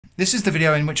This is the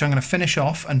video in which I'm going to finish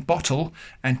off and bottle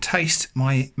and taste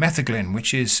my Metheglin,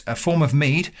 which is a form of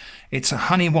mead. It's a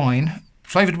honey wine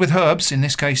flavoured with herbs, in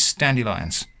this case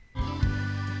dandelions.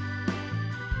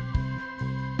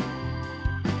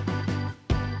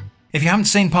 If you haven't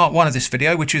seen part 1 of this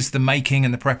video, which is the making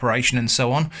and the preparation and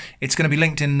so on, it's going to be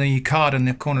linked in the card in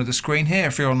the corner of the screen here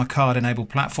if you're on the card-enabled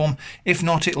platform. If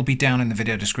not, it'll be down in the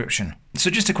video description. So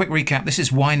just a quick recap, this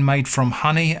is wine made from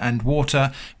honey and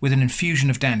water with an infusion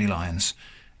of dandelions,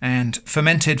 and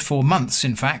fermented for months,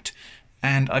 in fact,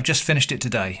 and I've just finished it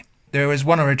today. There was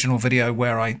one original video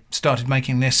where I started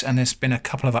making this, and there's been a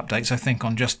couple of updates, I think,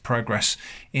 on just progress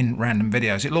in random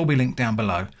videos. It'll all be linked down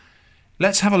below.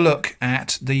 Let's have a look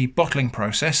at the bottling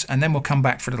process and then we'll come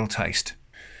back for a little taste.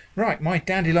 Right, my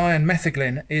Dandelion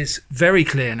Metheglin is very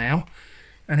clear now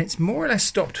and it's more or less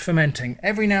stopped fermenting.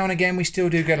 Every now and again we still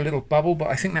do get a little bubble, but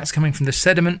I think that's coming from the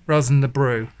sediment rather than the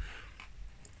brew.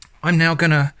 I'm now going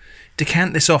to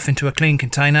decant this off into a clean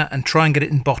container and try and get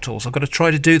it in bottles. I've got to try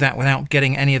to do that without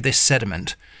getting any of this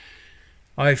sediment.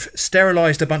 I've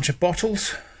sterilised a bunch of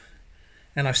bottles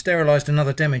and I've sterilised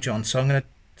another demijohn, so I'm going to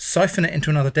siphon it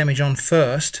into another demijohn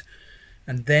first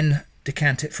and then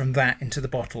decant it from that into the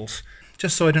bottles,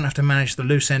 just so I don't have to manage the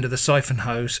loose end of the siphon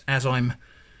hose as I'm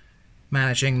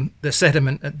managing the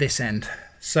sediment at this end.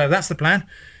 So that's the plan.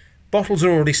 Bottles are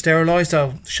already sterilised.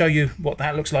 I'll show you what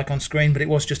that looks like on screen, but it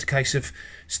was just a case of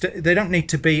they don't need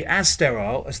to be as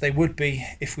sterile as they would be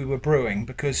if we were brewing,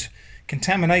 because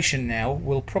contamination now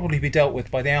will probably be dealt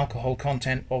with by the alcohol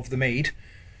content of the mead.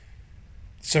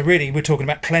 So really, we're talking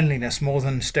about cleanliness more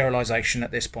than sterilisation at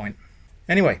this point.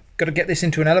 Anyway, got to get this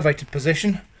into an elevated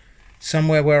position,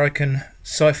 somewhere where I can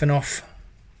siphon off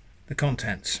the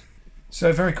contents.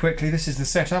 So very quickly, this is the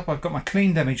setup. I've got my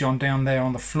clean demijohn down there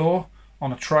on the floor,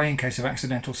 on a tray in case of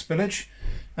accidental spillage.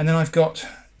 And then I've got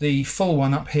the full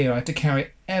one up here. I had to carry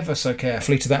it ever so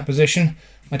carefully to that position.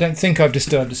 I don't think I've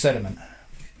disturbed the sediment.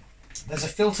 There's a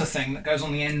filter thing that goes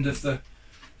on the end of the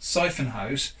siphon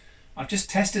hose. I've just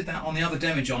tested that on the other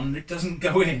demijohn and it doesn't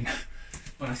go in,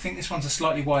 but I think this one's a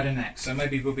slightly wider neck, so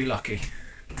maybe we'll be lucky.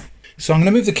 So I'm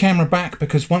going to move the camera back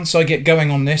because once I get going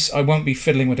on this I won't be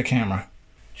fiddling with the camera.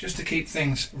 Just to keep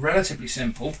things relatively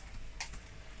simple,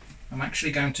 I'm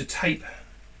actually going to tape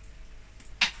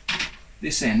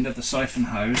this end of the siphon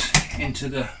hose into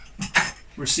the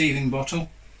receiving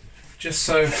bottle, just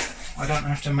so I don't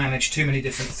have to manage too many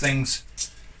different things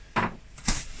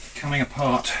coming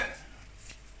apart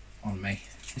on me.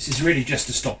 This is really just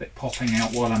to stop it popping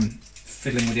out while I'm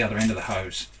fiddling with the other end of the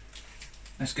hose.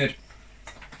 That's good.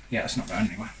 Yeah, it's not going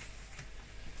anywhere.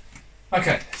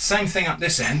 Okay, same thing up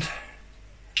this end.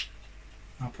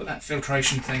 I'll put that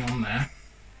filtration thing on there.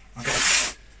 I've got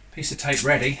a piece of tape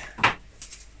ready.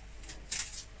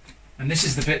 And this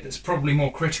is the bit that's probably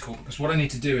more critical, because what I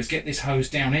need to do is get this hose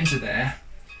down into there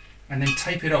and then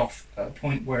tape it off at a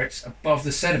point where it's above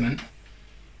the sediment,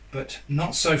 but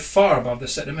not so far above the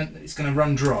sediment that it's going to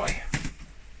run dry.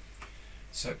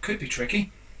 So it could be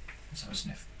tricky. Let's have a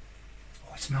sniff.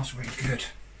 Oh, it smells really good.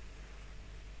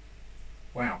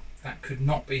 Wow, that could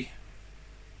not be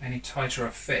any tighter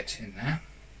a fit in there.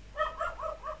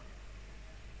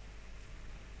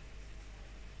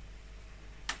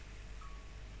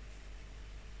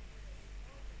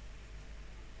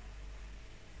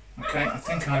 Okay, I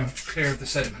think I'm clear of the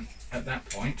sediment at that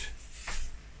point.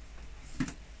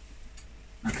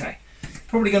 Okay,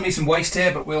 probably going to be some waste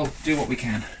here, but we'll do what we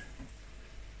can.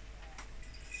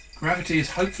 Gravity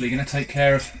is hopefully going to take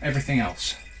care of everything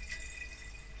else.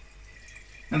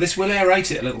 Now this will aerate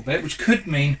it a little bit, which could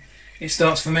mean it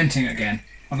starts fermenting again.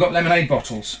 I've got lemonade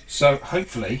bottles, so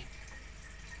hopefully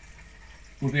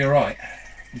we'll be alright.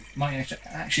 We might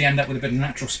actually end up with a bit of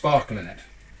natural sparkle in it.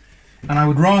 And I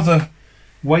would rather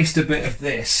waste a bit of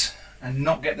this and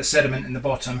not get the sediment in the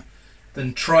bottom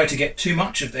than try to get too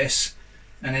much of this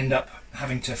and end up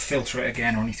having to filter it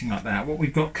again or anything like that. What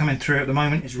we've got coming through at the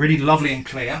moment is really lovely and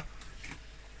clear,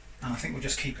 and I think we'll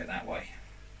just keep it that way.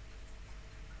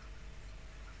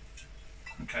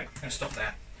 Okay, I'm going to stop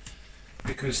there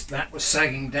because that was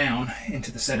sagging down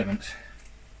into the sediment.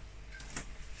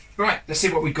 Right, let's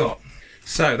see what we've got.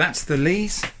 So that's the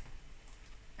lees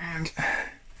and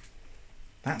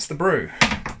that's the brew.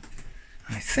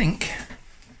 I think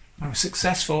I was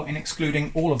successful in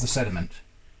excluding all of the sediment.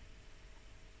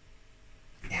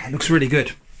 Yeah, it looks really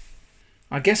good.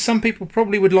 I guess some people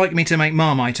probably would like me to make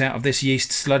Marmite out of this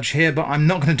yeast sludge here, but I'm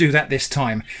not going to do that this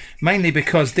time. Mainly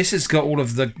because this has got all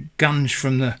of the gunge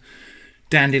from the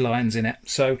dandelions in it.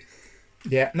 So,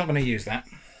 yeah, not going to use that.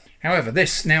 However,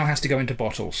 this now has to go into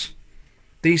bottles.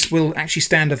 These will actually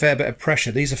stand a fair bit of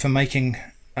pressure. These are for making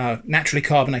naturally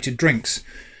carbonated drinks.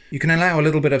 You can allow a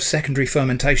little bit of secondary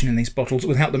fermentation in these bottles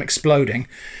without them exploding,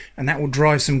 and that will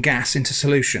drive some gas into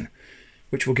solution,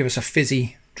 which will give us a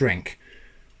fizzy drink,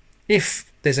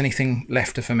 if there's anything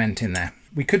left to ferment in there.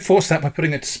 We could force that by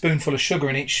putting a spoonful of sugar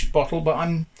in each bottle, but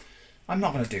I'm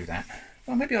not going to do that.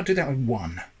 Well, maybe I'll do that with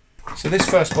one. So this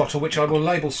first bottle, which I will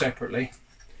label separately,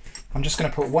 I'm just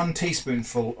going to put 1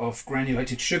 teaspoonful of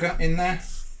granulated sugar in there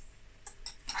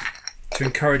to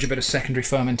encourage a bit of secondary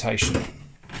fermentation.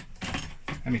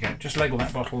 There we go. Just label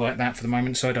that bottle like that for the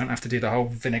moment so I don't have to do the whole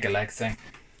vinegar leg thing.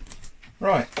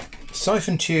 Right,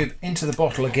 siphon tube into the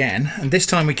bottle again, and this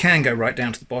time we can go right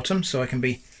down to the bottom so I can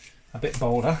be a bit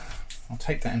bolder. I'll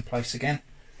take that in place again.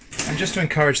 And just to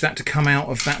encourage that to come out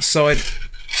of that side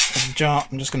of the jar,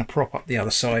 I'm just going to prop up the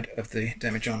other side of the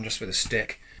demijohn just with a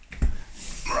stick.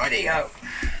 Righty-o.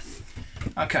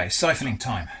 Okay, siphoning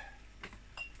time.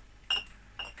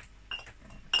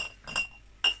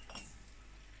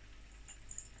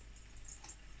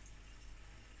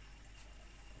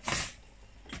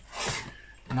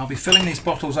 And I'll be filling these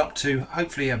bottles up to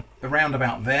hopefully around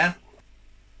about there.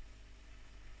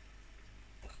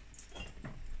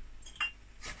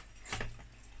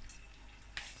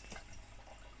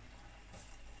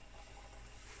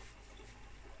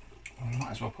 We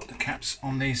might as well put the caps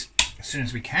on these as soon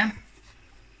as we can.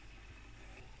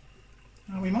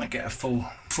 Well, we might get a full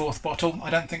 4th bottle. I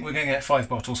don't think we're going to get 5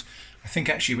 bottles. I think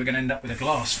actually we're going to end up with a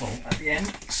glass full at the end.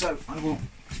 So I will,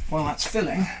 while that's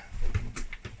filling,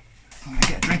 I'm going to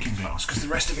get a drinking glass because the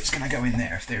rest of it's going to go in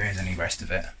there if there is any rest of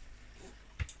it.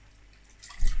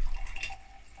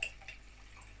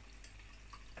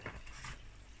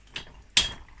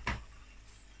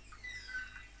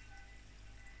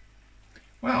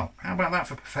 Well, how about that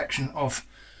for perfection of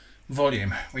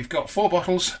volume? We've got 4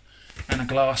 bottles and a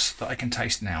glass that I can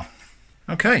taste now.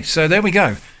 Okay, so there we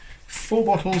go. 4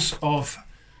 bottles of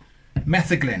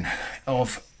Metheglin,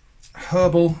 of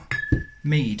Herbal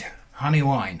Mead, honey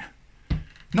wine.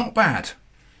 Not bad,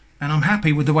 and I'm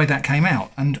happy with the way that came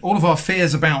out. And all of our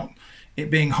fears about it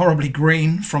being horribly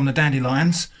green from the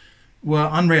dandelions were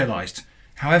unrealised.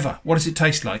 However, what does it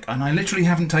taste like? And I literally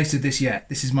haven't tasted this yet.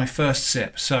 This is my first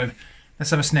sip, so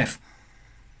let's have a sniff.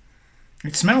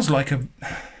 It smells like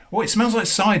it smells like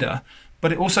cider,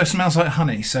 but it also smells like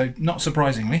honey, so not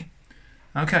surprisingly.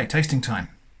 Okay, tasting time.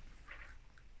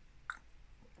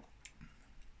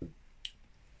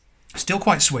 Still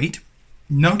quite sweet,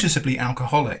 noticeably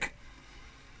alcoholic.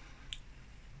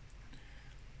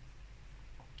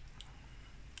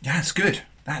 Yeah, it's good.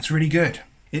 That's really good.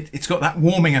 It's got that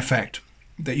warming effect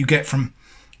that you get from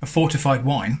a fortified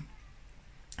wine.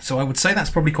 So I would say that's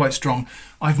probably quite strong.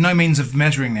 I've no means of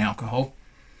measuring the alcohol.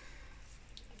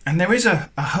 And there is a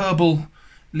herbal,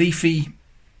 leafy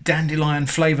dandelion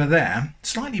flavour there.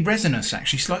 Slightly resinous,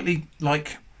 actually. Slightly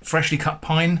like freshly cut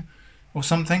pine or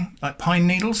something, like pine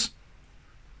needles.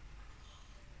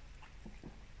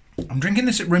 I'm drinking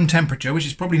this at room temperature, which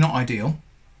is probably not ideal.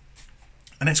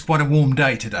 And it's quite a warm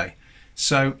day today.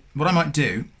 So what I might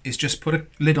do is just put a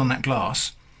lid on that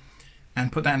glass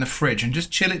and put that in the fridge and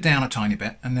just chill it down a tiny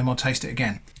bit, and then we'll taste it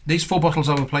again. These 4 bottles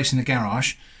I will place in the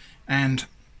garage, and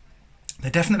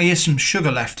there definitely is some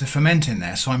sugar left to ferment in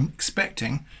there, so I'm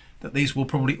expecting that these will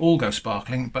probably all go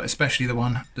sparkling, but especially the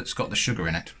one that's got the sugar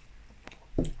in it.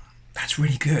 That's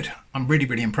really good. I'm really,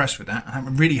 really impressed with that.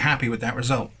 I'm really happy with that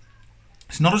result.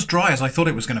 It's not as dry as I thought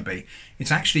it was going to be.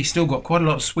 It's actually still got quite a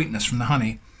lot of sweetness from the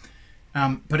honey,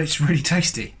 but it's really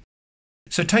tasty.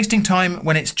 So tasting time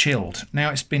when it's chilled. Now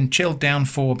it's been chilled down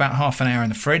for about half an hour in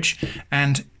the fridge,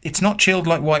 and it's not chilled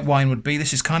like white wine would be.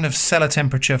 This is kind of cellar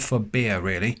temperature for beer,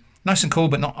 really. Nice and cool,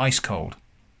 but not ice cold.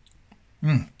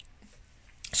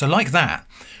 So like that,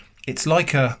 it's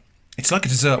like a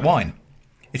dessert wine.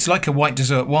 It's like a white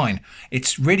dessert wine.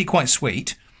 It's really quite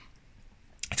sweet.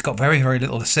 It's got very, very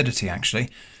little acidity, actually.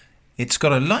 It's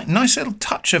got a nice little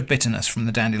touch of bitterness from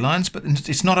the dandelions, but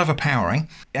it's not overpowering.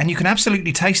 And you can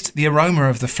absolutely taste the aroma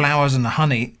of the flowers and the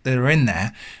honey that are in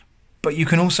there, but you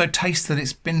can also taste that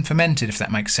it's been fermented, if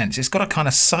that makes sense. It's got a kind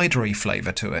of cidery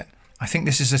flavour to it. I think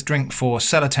this is a drink for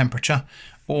cellar temperature,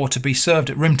 or to be served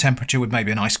at room temperature with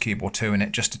maybe an ice cube or 2 in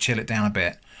it, just to chill it down a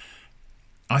bit.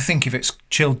 I think if it's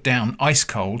chilled down ice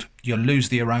cold, you'll lose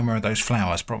the aroma of those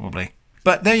flowers, probably.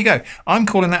 But there you go. I'm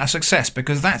calling that a success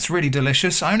because that's really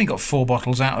delicious. I only got 4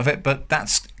 bottles out of it, but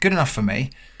that's good enough for me.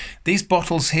 These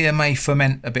bottles here may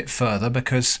ferment a bit further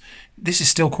because this is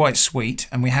still quite sweet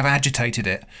and we have agitated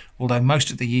it, although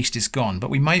most of the yeast is gone. But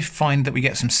we may find that we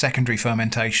get some secondary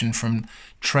fermentation from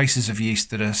traces of yeast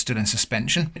that are still in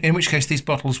suspension, in which case these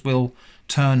bottles will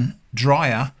turn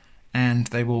drier and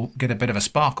they will get a bit of a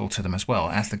sparkle to them as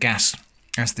well as the gas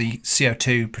as the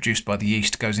CO2 produced by the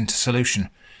yeast goes into solution.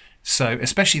 So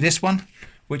especially this one,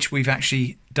 which we've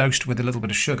actually dosed with a little bit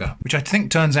of sugar, which I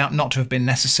think turns out not to have been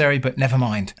necessary, but never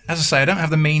mind. As I say, I don't have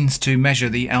the means to measure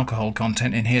the alcohol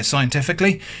content in here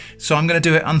scientifically, so I'm going to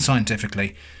do it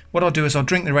unscientifically. What I'll do is I'll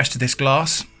drink the rest of this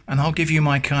glass, and I'll give you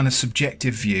my kind of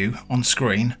subjective view on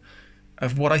screen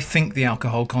of what I think the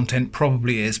alcohol content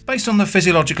probably is, based on the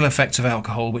physiological effects of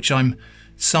alcohol, which I'm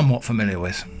somewhat familiar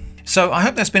with. So I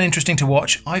hope that's been interesting to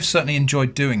watch. I've certainly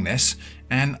enjoyed doing this,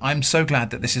 and I'm so glad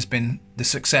that this has been the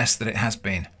success that it has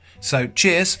been. So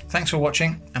cheers, thanks for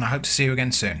watching, and I hope to see you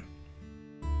again soon.